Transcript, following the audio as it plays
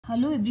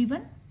Hello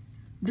everyone,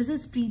 this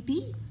is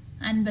Preeti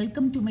and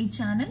welcome to my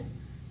channel.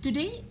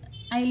 Today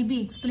I will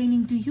be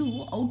explaining to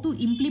you how to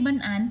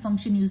implement AND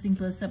function using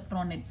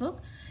Perceptron network.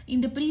 In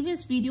the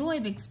previous video I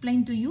have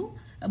explained to you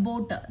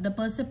about the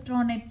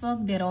Perceptron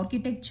network, their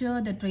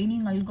architecture, the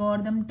training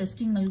algorithm,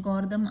 testing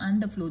algorithm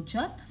and the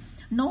flowchart.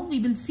 Now we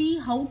will see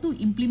how to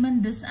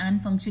implement this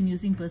AND function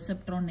using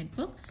Perceptron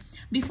network.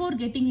 Before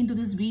getting into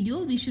this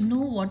video, we should know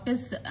what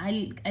is,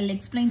 I'll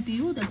explain to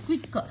you the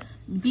quick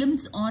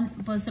glimpse on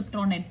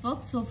Perceptron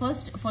network. So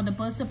first, for the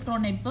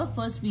Perceptron network,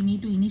 first we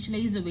need to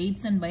initialize the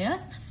weights and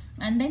bias,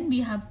 and then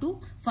we have to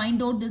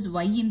find out this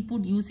y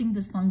input using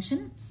this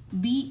function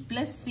b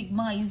plus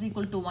sigma is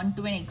equal to 1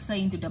 to n xi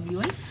into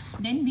wi.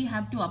 Then we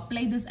have to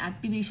apply this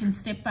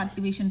step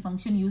activation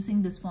function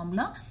using this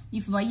formula.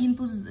 If y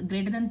input is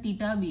greater than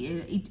theta,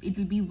 it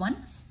will be 1.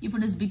 If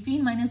it is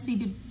between minus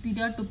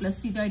theta to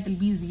plus theta, it will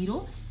be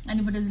 0.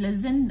 And if it is less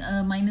than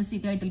minus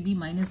theta, it will be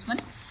minus 1.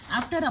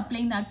 After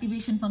applying the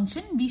activation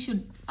function, we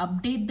should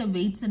update the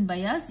weights and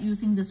bias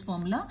using this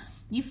formula.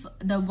 If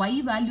the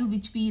y value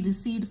which we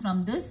received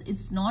from this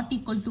is not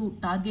equal to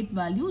target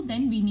value,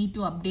 then we need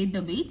to update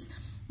the weights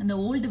and the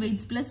old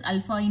weights plus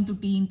alpha into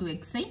t into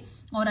xi,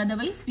 or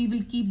otherwise we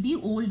will keep the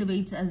old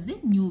weights as the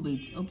new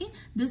weights. Okay,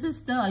 this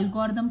is the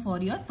algorithm for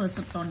your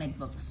Perceptron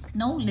network.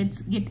 Now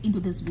let's get into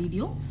this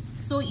video.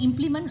 So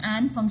implement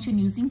AND function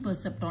using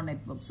Perceptron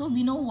network. So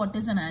we know what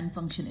is an AND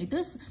function. It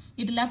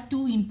will have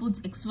two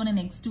inputs x1 and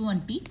x2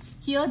 and t.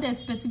 Here they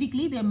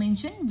specifically they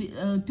mentioned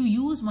to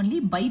use only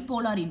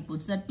bipolar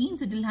inputs. That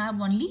means it will have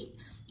only,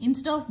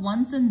 instead of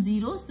ones and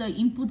zeros, the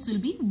inputs will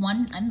be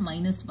 1 and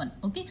minus 1.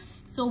 Okay,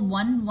 so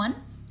 1 1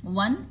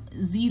 1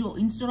 0,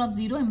 instead of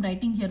 0 I am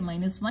writing here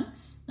minus 1,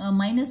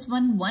 minus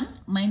 1 1,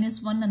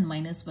 minus 1 and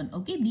minus 1.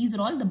 Okay, these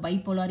are all the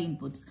bipolar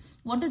inputs.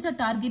 What is the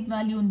target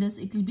value in this?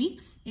 It will be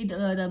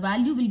the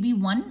value will be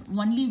 1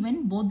 only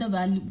when both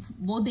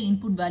the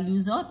input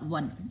values are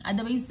 1,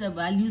 otherwise the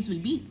values will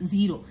be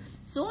 0.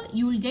 So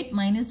you will get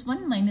minus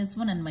 1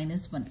 and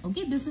minus 1.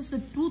 Okay, this is a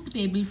truth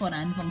table for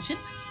AND function.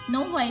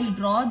 Now I will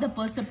draw the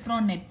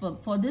Perceptron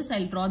network. For this I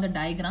will draw the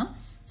diagram.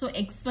 So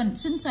x1,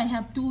 since I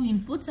have two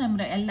inputs,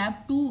 I'll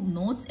have two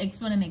nodes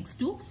x1 and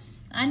x2,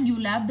 and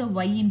you'll have the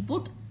y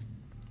input,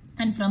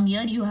 and from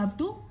here you have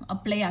to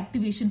apply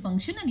activation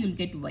function and you'll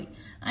get y,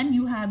 and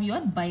you have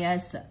your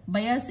bias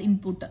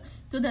input.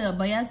 So the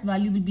bias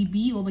value will be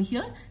b over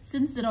here.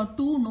 Since there are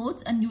two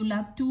nodes and you'll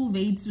have two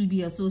weights will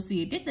be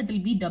associated, that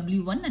will be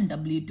w1 and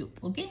w2.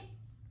 Okay,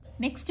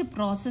 next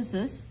process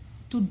is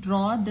to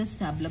draw this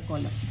tabular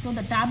column. So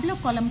the tabular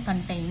column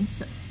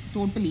contains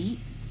totally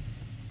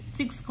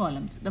 6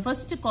 columns. The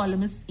first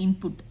column is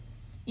input.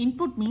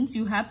 Input means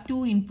you have two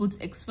inputs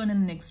x1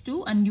 and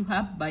x2 and you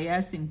have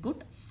bias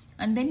input,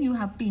 and then you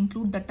have to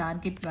include the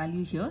target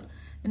value here.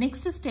 The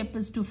next step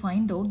is to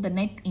find out the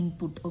net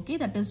input, okay,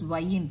 that is y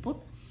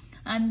input,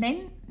 and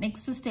then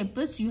next step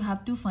is you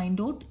have to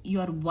find out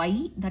your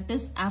y, that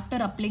is after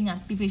applying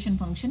activation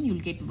function you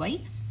will get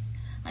y.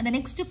 And the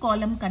next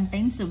column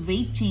contains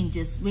weight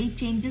changes. Weight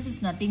changes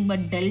is nothing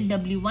but del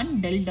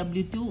w1, del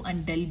w2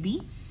 and del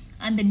b,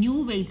 and the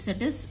new weights, that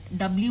is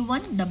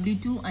w1,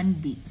 w2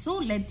 and b.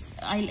 So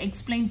I'll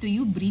explain to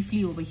you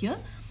briefly over here.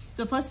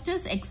 So first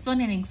is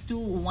x1 and x2,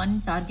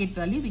 one target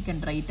value, we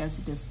can write as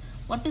it is.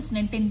 What is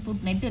net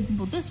input? Net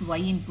input is y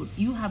input.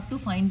 You have to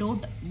find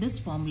out this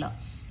formula,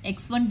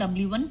 x1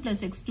 w1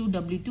 plus x2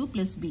 w2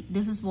 plus b.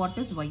 This is what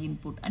is y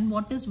input. And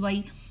what is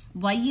y?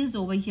 Y is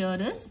over here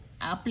is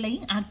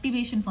applying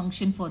activation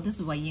function for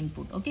this y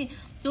input. Okay,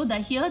 so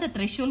here the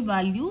threshold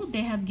value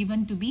they have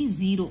given to be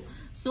 0.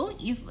 So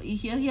if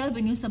here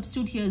when you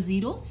substitute here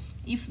 0,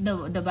 if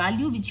the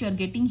value which you are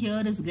getting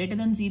here is greater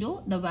than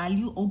 0, the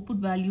value output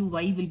value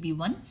y will be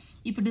 1.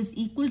 If it is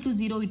equal to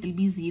 0, it will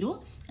be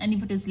 0, and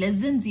if it is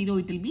less than 0,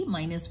 it will be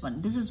minus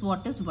 1. This is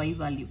what is y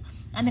value.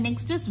 And the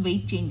next is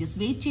weight changes.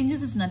 Weight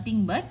changes is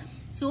nothing but,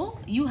 so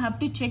you have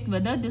to check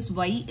whether this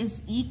y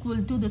is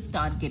equal to this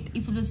target.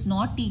 If it is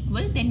not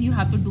equal, then you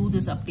have to do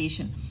this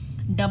updation.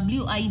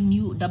 W1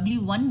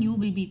 new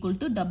will be equal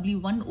to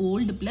w1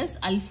 old plus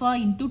alpha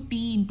into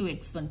t into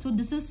x1. So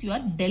this is your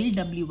del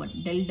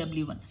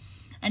w1,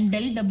 and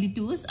del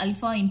w2 is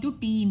alpha into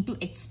t into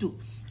x2,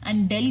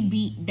 and del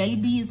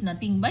b is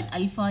nothing but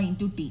alpha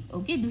into t.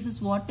 Okay, this is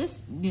what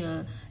is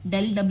del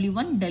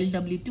w1, del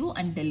w2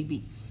 and del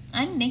b.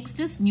 And next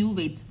is new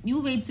weights.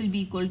 New weights will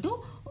be equal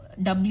to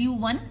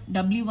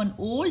w1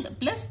 old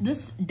plus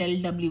this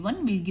del w1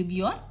 will give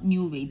your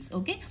new weights.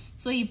 Okay,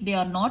 so if they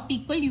are not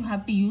equal, you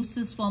have to use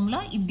this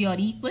formula. If they are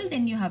equal,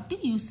 then you have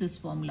to use this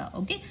formula.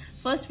 Okay,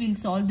 first we'll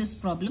solve this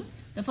problem.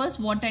 The first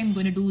what I'm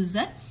going to do is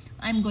that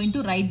I'm going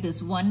to write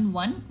this 1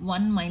 1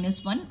 1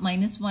 minus 1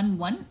 minus 1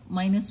 1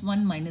 minus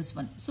 1 minus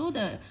 1. So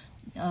the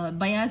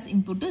bias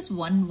input is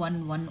 1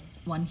 1 1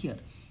 1 here.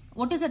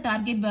 What is the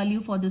target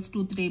value for this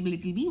truth table?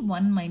 It will be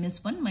 1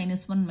 minus 1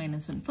 minus 1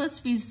 minus 1.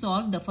 First we'll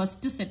solve the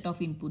first set of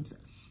inputs.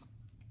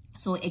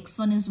 So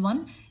x1 is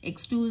 1,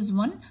 x2 is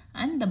 1,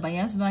 and the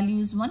bias value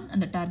is 1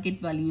 and the target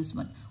value is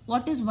 1.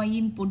 What is y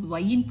input? Y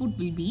input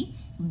will be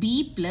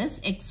b plus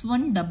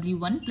x1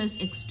 w1 plus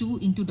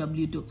x2 into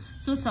w2.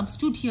 So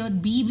substitute here,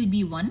 b will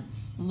be 1,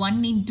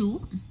 1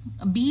 into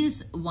b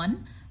is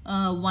 1,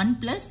 1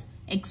 plus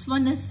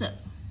x1 is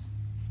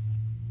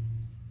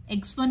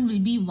x1 will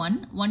be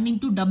 1, 1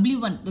 into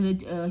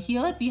w1.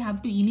 Here we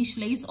have to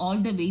initialize all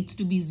the weights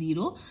to be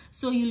 0.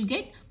 So you will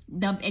get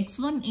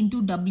x1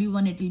 into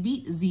w1, it will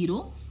be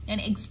 0,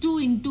 and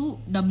x2 into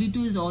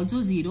w2 is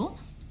also 0.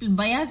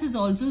 Bias is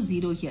also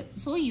 0 here.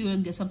 So you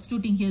are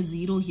substituting here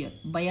 0 here.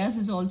 Bias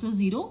is also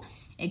 0.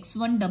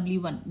 x1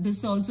 w1,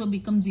 this also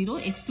becomes 0,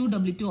 x2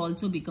 w2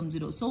 also becomes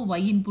 0. So y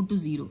input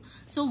is 0.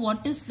 So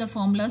what is the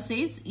formula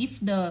says? If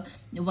the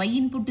y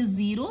input is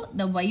 0,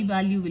 the y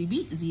value will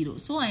be 0.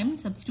 So I am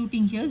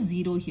substituting here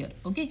 0 here.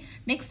 Okay.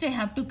 Next I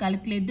have to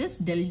calculate this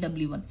del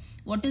w1.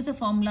 What is the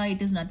formula?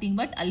 It is nothing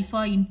but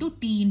alpha into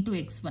t into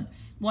x1.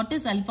 What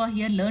is alpha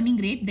here? Learning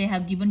rate they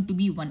have given to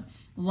be 1.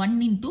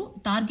 1 into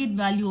target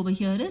value over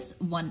here is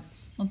 1.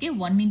 Okay,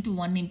 1 into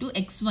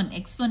x1.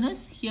 x1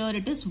 is here,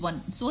 it is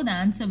 1. So the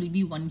answer will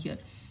be 1 here.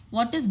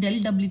 What is del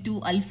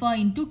w2? Alpha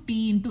into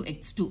t into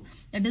x2.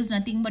 That is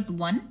nothing but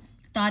 1.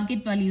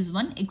 Target value is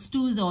 1.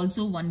 x2 is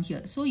also 1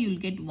 here. So you will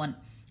get 1.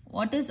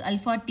 What is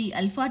alpha t?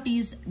 Alpha t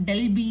is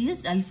del b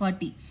is alpha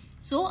t.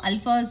 So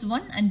alpha is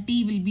 1 and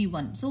t will be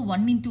 1. So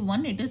 1 into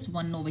 1, it is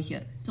 1 over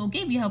here. So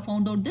okay, we have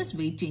found out this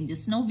weight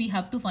changes. Now we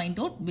have to find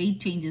out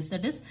weight changes.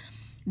 That is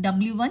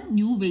w1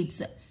 new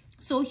weights.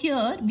 So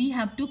here we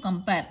have to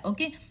compare.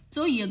 Okay,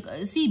 so you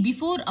see,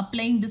 before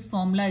applying this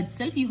formula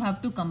itself, you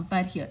have to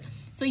compare here.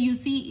 So you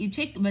see, you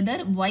check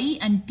whether y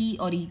and t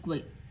are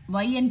equal.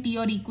 Y and t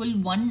are equal,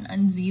 1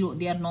 and 0.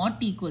 They are not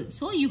equal.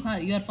 So you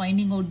are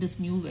finding out this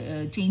new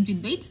change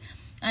in weights.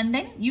 And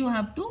then you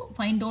have to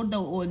find out the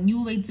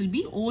new weights will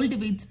be old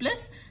weights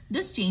plus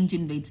this change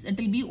in weights. It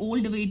will be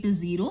old weight is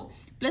 0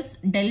 plus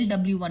del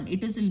w1.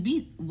 It will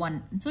be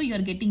 1. So you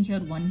are getting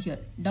here 1 here.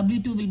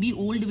 W2 will be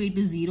old weight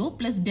is 0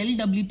 plus del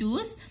w2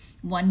 is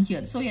 1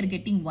 here. So you are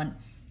getting 1.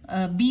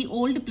 B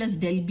old plus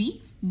del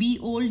b. B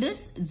old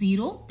is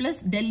 0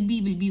 plus del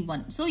b will be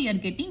 1. So you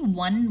are getting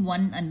 1,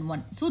 1 and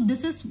 1. So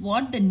this is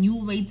what the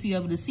new weights you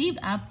have received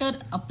after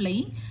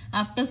applying,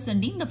 after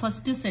sending the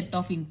first set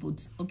of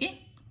inputs.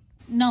 Okay.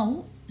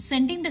 Now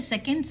sending the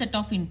second set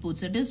of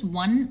inputs, it is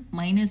 1,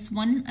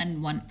 -1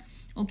 and 1.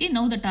 Okay,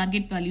 now the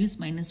target value is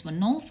 -1.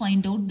 Now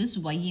find out this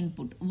y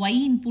input. Y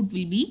input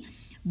will be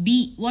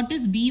b. What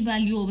is b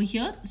value over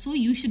here? So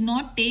you should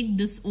not take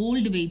this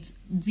old weights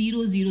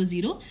 0, 0,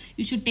 0.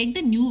 You should take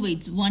the new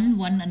weights 1,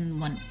 1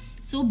 and 1.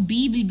 So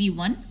b will be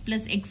 1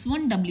 plus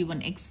x1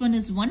 w1. x1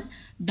 is 1.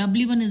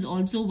 w1 is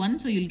also 1.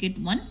 So you will get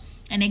 1.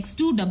 And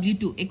x2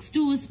 w2.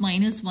 x2 is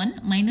 -1.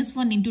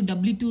 -1 into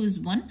w2 is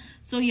 1.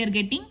 So you are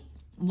getting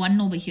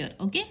 1 over here.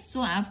 Okay,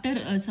 so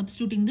after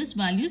substituting this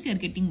values, you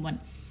are getting 1.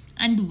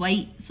 And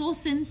y, so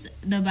since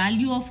the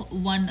value of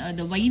 1,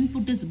 the y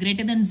input is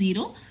greater than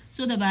 0,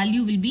 so the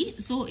value will be,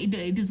 so it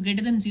is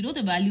greater than 0,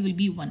 the value will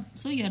be 1.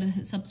 So you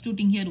are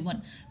substituting here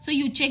 1. So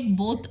you check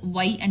both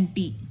y and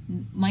t.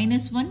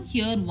 -1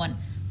 here 1.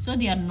 So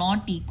they are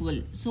not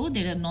equal. So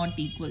they are not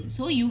equal.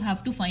 So you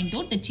have to find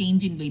out the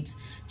change in weights.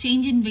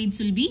 Change in weights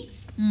will be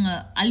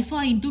alpha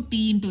into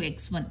t into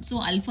x1.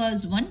 So alpha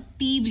is 1.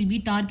 T will be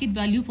target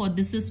value for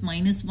this is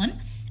 -1.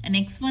 And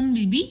x1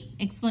 will be,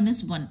 x1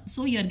 is 1.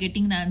 So you are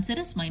getting the answer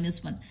as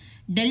 -1.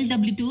 Del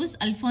w2 is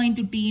alpha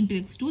into t into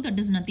x2. That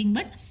is nothing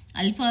but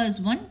alpha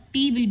is 1.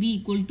 T will be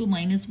equal to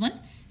 -1.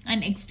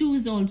 And x2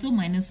 is also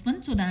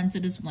 -1. So the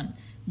answer is 1.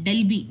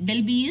 Del b.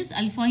 Del b is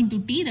alpha into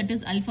t. That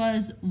is alpha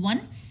is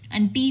 1.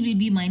 And t will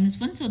be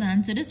 -1. So the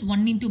answer is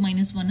 1 into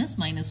 -1 is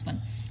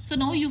 -1. So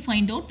now you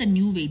find out the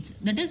new weights.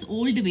 That is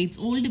old weights.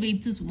 Old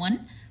weights is 1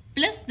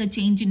 plus the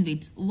change in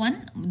weights. 1,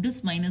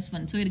 this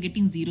 -1. So you are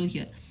getting 0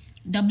 here.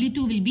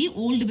 W2 will be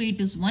old weight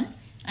is 1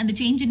 and the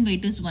change in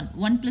weight is 1.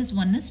 1 plus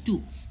 1 is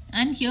 2.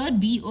 And here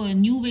B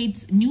new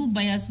weights, new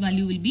bias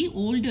value will be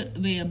old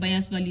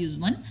bias value is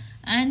 1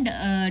 and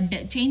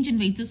change in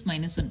weights is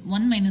 -1.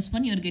 1 minus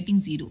 1 you are getting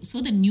 0.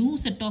 So the new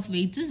set of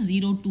weights is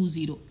 0, 2,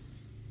 0.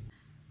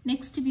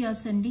 Next we are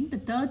sending the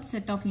third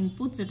set of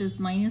inputs, it is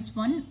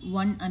 -1,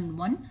 1 and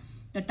 1.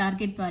 The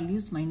target value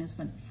is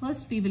 -1.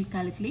 First we will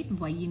calculate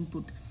y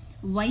input.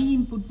 Y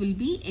input will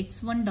be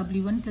x1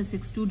 w1 plus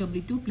x2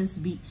 w2 plus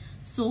b.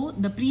 So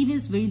the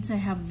previous weights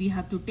we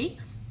have to take.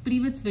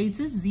 Previous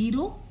weights is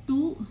 0,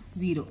 2,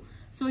 0.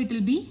 So it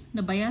will be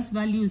the bias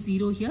value is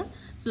 0 here.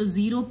 So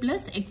 0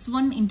 plus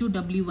x1 into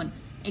w1.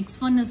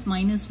 x1 is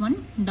 -1.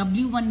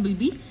 w1 will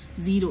be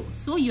 0.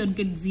 So you'll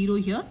get 0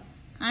 here.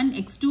 And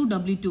x2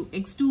 w2.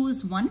 x2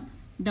 is 1.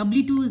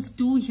 w2 is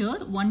 2 here.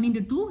 1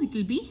 into 2 it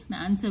will be, the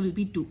answer will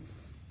be 2.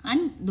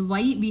 And the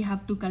y we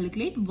have to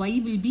calculate.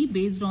 Y will be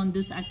based on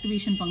this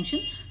activation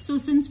function. So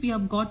since we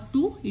have got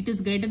 2, it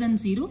is greater than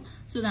 0.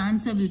 So the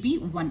answer will be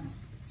 1.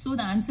 So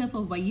the answer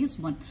for y is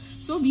 1.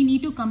 So we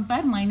need to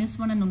compare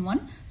 -1 and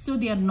 1. So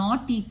they are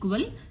not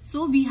equal.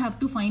 So we have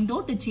to find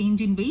out the change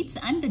in weights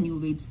and the new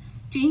weights.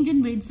 change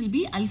in weights will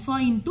be alpha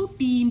into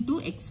t into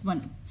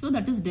x1. So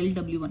that is del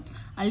w1.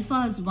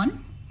 Alpha is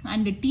 1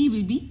 and t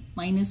will be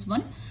minus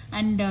 1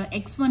 and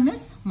x1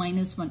 is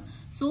minus 1.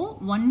 So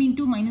 1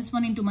 into minus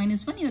 1 into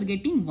minus 1, you are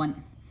getting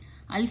 1.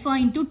 Alpha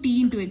into t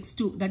into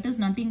x2, that is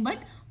nothing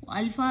but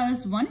alpha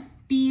is 1,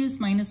 t is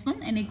minus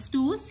 1 and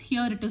x2 is,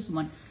 here it is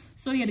 1.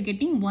 So you are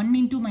getting 1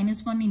 into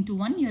minus 1 into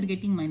 1, you are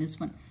getting minus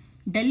 1.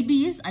 Del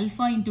b is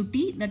alpha into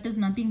t, that is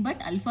nothing but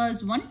alpha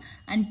is 1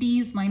 and t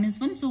is minus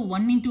 1. So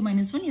 1 into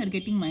minus 1, you are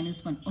getting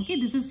minus 1. Okay,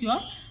 this is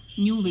your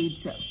new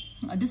weights.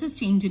 This is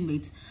change in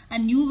weights,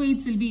 and new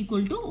weights will be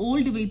equal to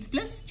old weights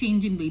plus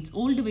change in weights.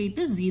 Old weight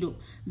is 0.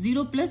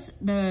 0 plus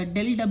the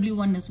del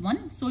w1 is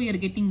 1. So you are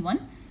getting 1.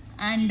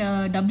 And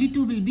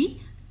w2 will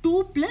be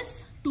 2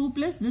 plus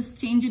this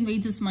change in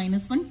weights is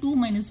minus 1. 2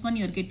 minus 1,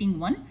 you are getting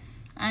 1.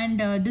 And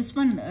this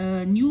one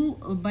new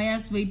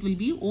bias weight will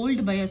be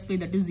old bias weight,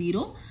 that is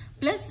 0,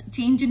 plus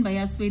change in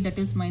bias weight, that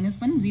is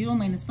minus 1. 0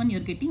 minus 1, you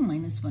are getting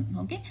minus 1.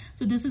 Okay,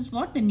 so this is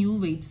what the new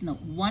weights now.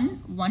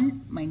 1,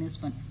 1, minus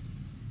 1.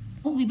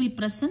 Now we will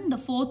present the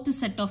fourth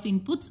set of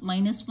inputs,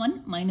 minus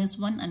 1,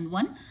 and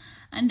 1.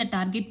 And the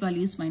target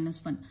value is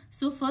minus 1.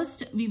 So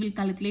first we will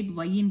calculate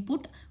y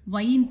input.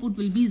 Y input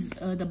will be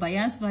the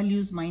bias value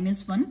is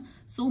minus 1.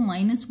 So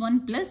minus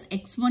 1 plus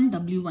x1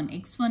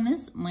 w1. x1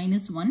 is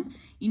minus 1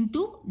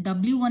 into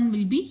w1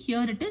 will be,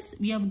 here it is,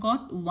 we have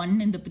got 1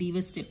 in the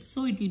previous step.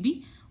 So it will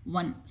be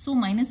 1. So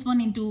minus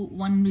 1 into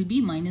 1 will be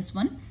minus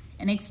 1.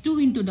 And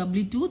x2 into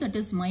w2, that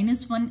is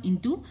minus 1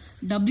 into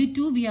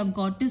w2 we have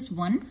got is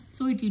 1.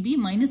 So it will be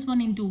minus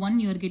 1 into 1,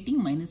 you are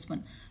getting minus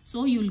 1.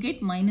 So you will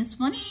get minus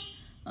 1.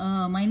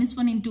 Minus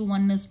 1 into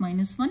 1 is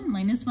minus 1.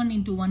 Minus 1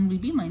 into 1 will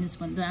be minus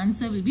 1. The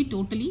answer will be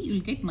totally, you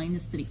will get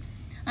minus 3.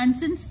 And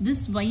since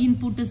this y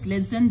input is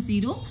less than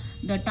 0,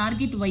 the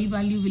target y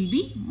value will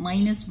be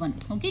minus 1.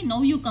 Okay,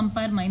 now you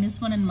compare minus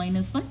 1 and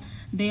minus 1.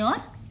 They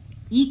are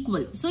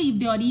equal. So if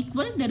they are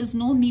equal, there is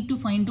no need to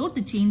find out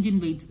the change in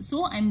weights.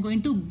 So I am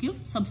going to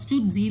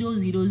substitute 0,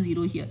 0,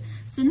 0 here.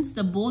 Since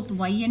the both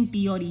y and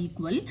t are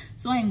equal,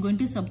 so I am going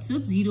to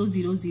substitute 0,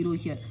 0, 0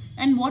 here.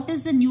 And what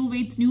is the new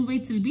weights? New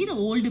weights will be the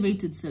old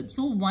weights itself.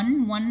 So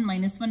 1, 1,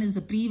 minus 1 is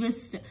the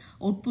previous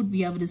output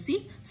we have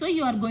received. So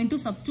you are going to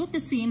substitute the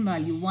same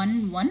value,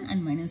 1, 1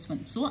 and minus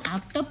 1. So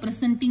after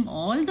presenting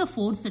all the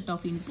 4 set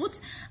of inputs,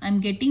 I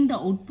am getting the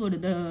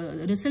output,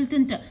 the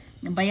resultant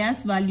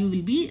bias value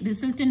will be,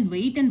 resultant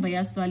weight and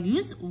bias value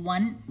is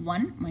 1,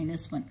 1,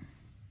 minus 1.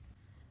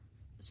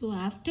 So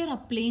after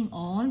applying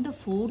all the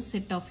 4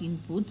 set of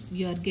inputs,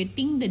 we are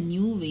getting the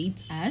new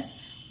weights as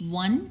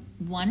 1,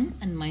 1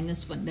 and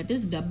minus 1. That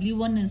is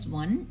W1 is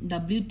 1,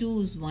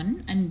 W2 is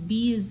 1 and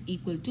B is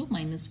equal to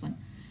minus 1.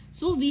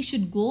 So we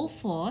should go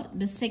for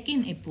the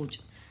second approach.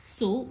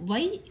 So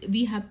why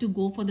we have to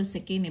go for the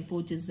second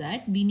approach is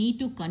that we need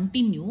to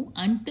continue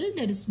until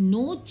there is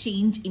no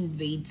change in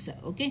weights.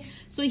 Okay.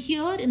 So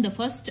here in the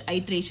first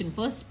iteration,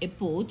 first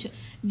approach,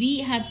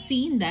 we have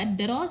seen that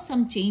there are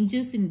some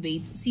changes in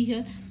weights. See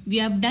here, we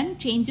have done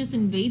changes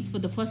in weights for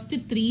the first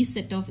 3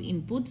 set of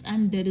inputs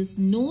and there is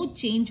no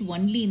change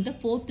only in the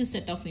 4th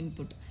set of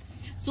input.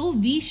 So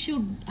we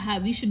should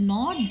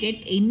not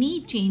get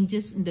any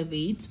changes in the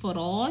weights for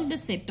all the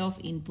set of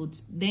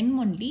inputs. Then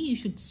only you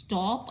should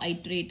stop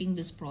iterating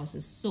this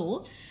process.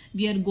 So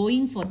we are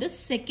going for the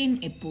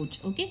second approach.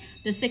 Okay.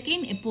 The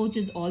second approach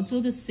is also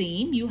the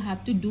same. You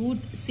have to do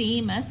it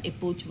same as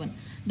approach 1.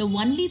 The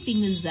only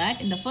thing is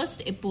that in the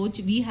first approach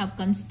we have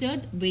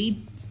considered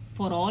weights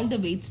for all the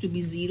weights to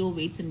be 0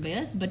 weights and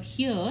bias, but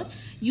here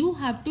you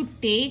have to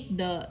take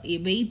the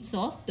weights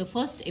of the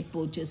first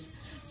approaches.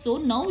 So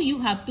now you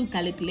have to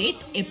calculate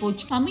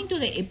approach. Coming to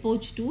the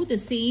approach 2, the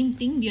same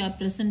thing, we are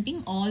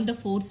presenting all the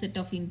 4 set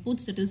of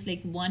inputs, that is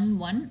like 1,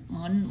 1,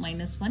 1,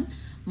 minus 1,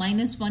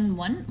 minus 1,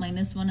 1,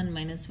 minus 1 and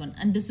minus 1,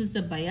 and this is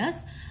the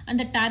bias, and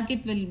the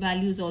target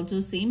value is also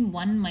same,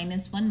 1,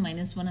 minus 1,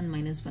 minus 1 and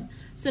minus 1.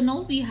 So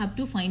now we have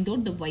to find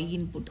out the y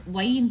input.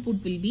 Y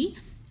input will be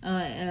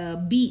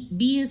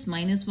B is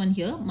minus 1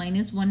 here,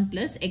 minus 1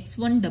 plus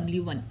x1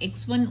 w1.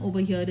 x1 over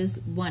here is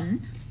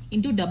 1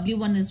 into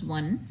w1 is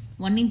 1.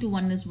 1 into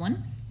 1 is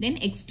 1. Then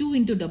x2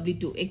 into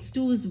w2.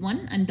 x2 is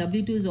 1 and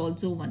w2 is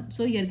also 1.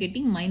 So you are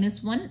getting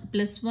minus 1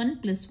 plus 1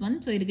 plus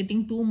 1. So you are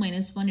getting 2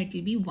 minus 1, it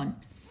will be 1.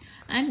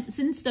 And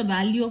since the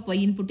value of y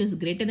input is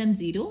greater than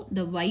 0,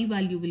 the y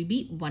value will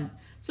be 1.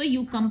 So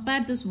you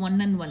compare this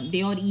 1 and 1.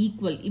 They are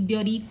equal. If they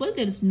are equal,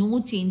 there is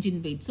no change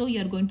in weight. So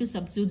you are going to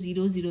substitute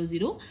 0, 0,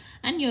 0.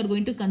 And you are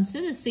going to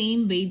consider the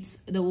same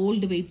weights, the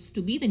old weights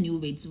to be the new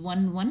weights.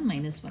 1, 1,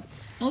 minus 1.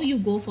 Now you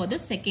go for the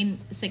second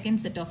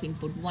set of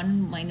input.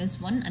 1,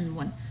 minus 1 and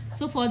 1.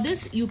 So for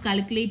this, you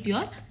calculate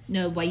your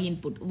y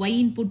input. Y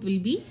input will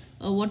be,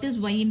 what is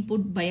y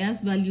input?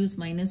 Bias values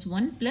minus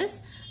 1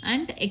 plus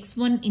and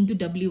x1 into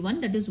w1,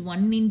 that is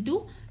 1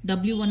 into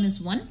w1 is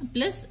 1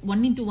 plus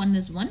 1 into 1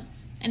 is 1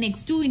 and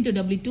x2 into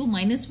w2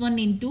 minus 1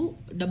 into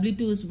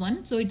w2 is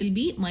 1. So it will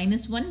be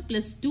minus 1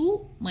 plus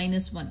 2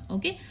 minus 1.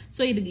 Okay.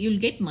 So you will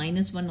get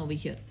minus 1 over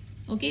here.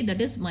 Okay. That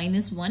is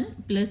minus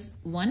 1 plus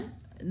 1.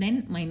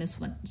 then minus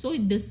 1. So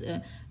this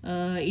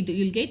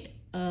you'll get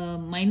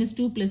minus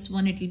 2 plus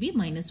 1, it will be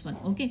minus 1.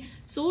 Okay,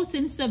 so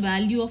since the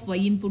value of y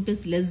input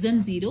is less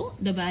than 0,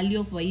 the value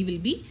of y will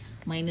be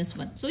minus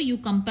 1. So you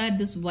compare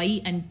this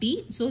y and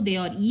t, so they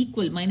are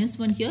equal. Minus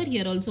 1 here,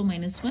 here also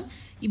minus 1.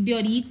 If they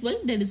are equal,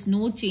 there is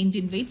no change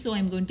in weight. So I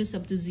am going to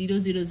substitute 0,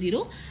 0,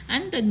 0,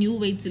 and the new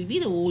weights will be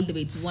the old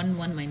weights 1,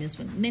 1, minus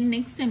 1. Then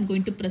next I am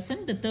going to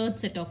present the third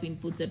set of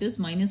inputs, that is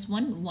minus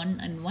 1, 1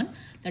 and 1.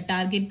 The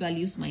target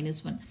value is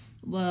minus 1.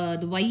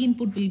 The y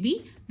input will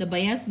be the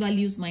bias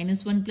value is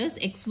minus 1 plus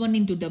x1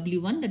 into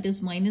w1, that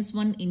is minus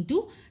 1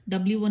 into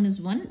w1 is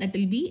 1, that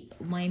will be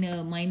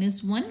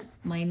minus 1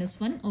 minus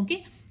 1.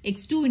 Okay,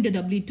 x2 into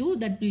w2,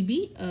 that will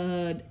be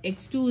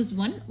x2 is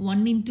 1,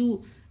 1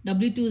 into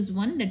w2 is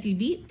 1, that will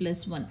be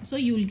plus 1. So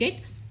you will get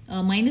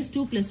minus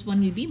 2 plus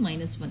 1 will be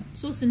minus 1.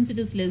 So since it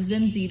is less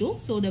than 0,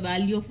 so the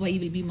value of y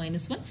will be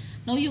minus 1.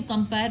 Now you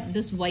compare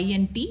this y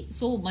and t.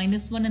 So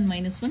minus 1 and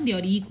minus 1, they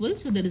are equal.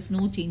 So there is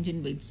no change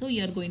in weight. So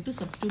you are going to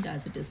substitute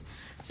as it is.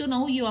 So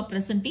now you are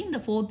presenting the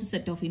fourth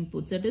set of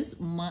inputs. That is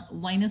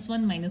minus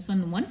 1,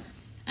 1.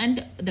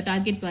 And the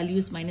target value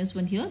is minus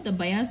 1 here. The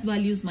bias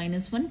value is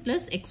minus 1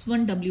 plus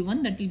x1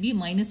 w1, that will be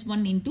minus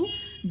 1 into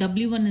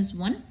w1 is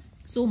 1.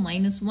 So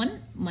minus 1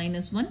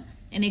 minus 1.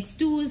 And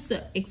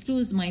x2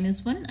 is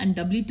minus 1 and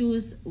w2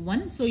 is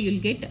 1. So you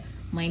will get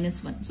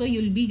minus 1. So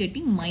you will be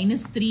getting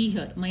minus 3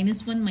 here.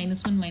 Minus 1,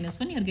 minus 1, minus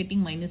 1. You are getting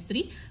minus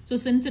 3. So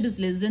since it is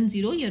less than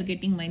 0, you are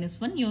getting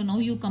minus 1. Now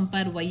you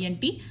compare y and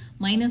t.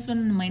 Minus 1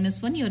 and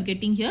minus 1, you are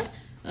getting here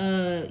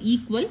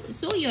equal.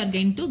 So you are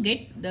going to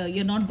get,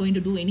 you are not going to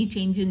do any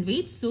change in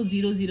weights. So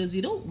 0, 0,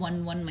 0,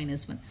 1, 1,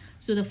 minus 1.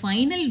 So the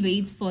final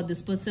weights for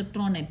this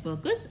perceptron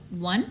network is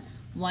 1,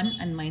 1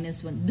 and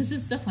minus 1. This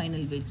is the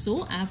final weight.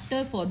 So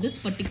after for this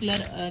particular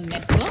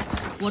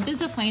network, what is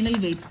the final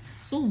weights?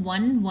 So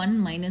 1, 1,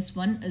 minus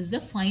 1 is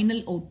the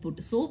final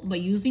output. So by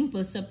using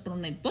perceptron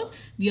network,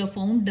 we have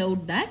found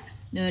out that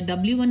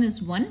W1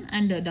 is 1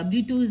 and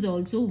W2 is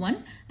also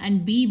 1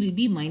 and B will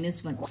be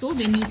minus 1. So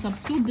when you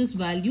substitute this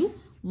value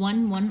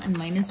 1, 1 and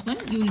minus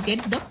 1, you will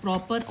get the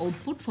proper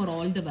output for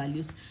all the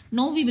values.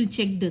 Now we will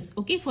check this,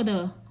 okay, for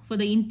the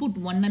input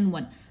 1 and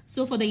 1.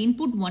 So for the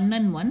input 1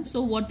 and 1,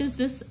 so what is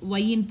this y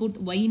input?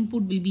 Y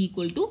input will be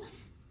equal to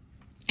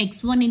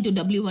x1 into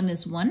w1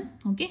 is 1,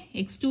 okay,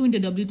 x2 into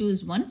w2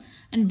 is 1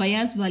 and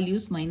bias value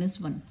is minus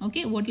 1,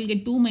 okay. What will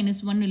get 2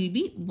 minus 1 will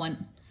be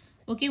 1.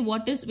 Okay,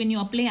 what is, when you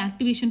apply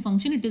activation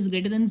function, it is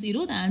greater than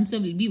 0, the answer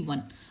will be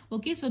 1.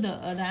 Okay, so the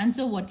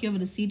answer what you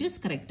have received is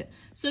correct.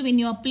 So when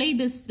you apply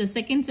this, the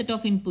second set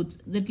of inputs,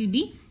 that will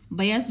be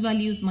bias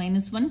value is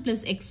minus 1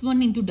 plus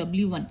x1 into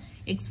w1.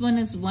 x1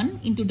 is 1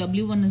 into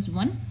w1 is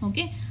 1,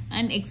 okay,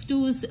 and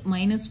x2 is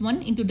minus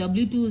 1 into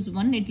w2 is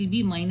 1, it will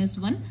be minus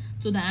 1.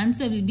 So the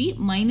answer will be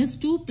minus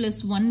 2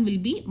 plus 1 will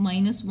be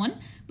minus 1,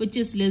 which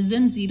is less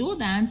than 0.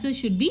 The answer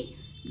should be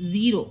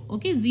 0.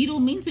 Okay, 0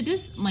 means it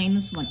is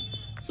minus 1.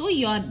 So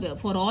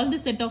for all the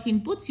set of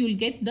inputs, you will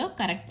get the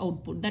correct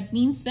output. That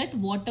means that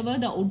whatever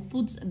the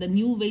outputs, the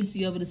new weights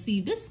you have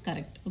received is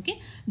correct. Okay,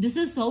 this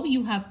is how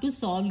you have to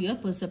solve your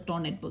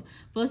perceptron network.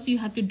 First, you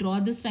have to draw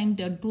this time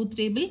truth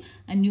table,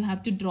 and you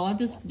have to draw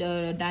this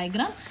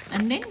diagram,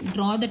 and then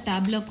draw the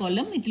tabular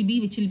column. Which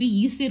will be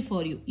easier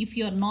for you. If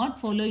you are not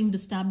following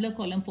this tabular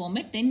column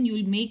format, then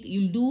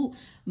you'll do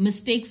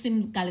mistakes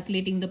in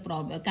calculating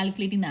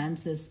the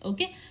answers.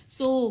 Okay,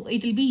 so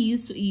it will be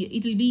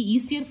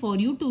easier for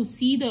you to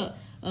see the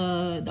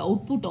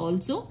output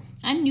also,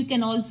 and you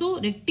can also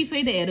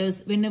rectify the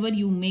errors whenever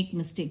you make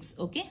mistakes.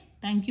 Okay,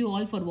 thank you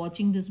all for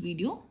watching this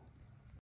video.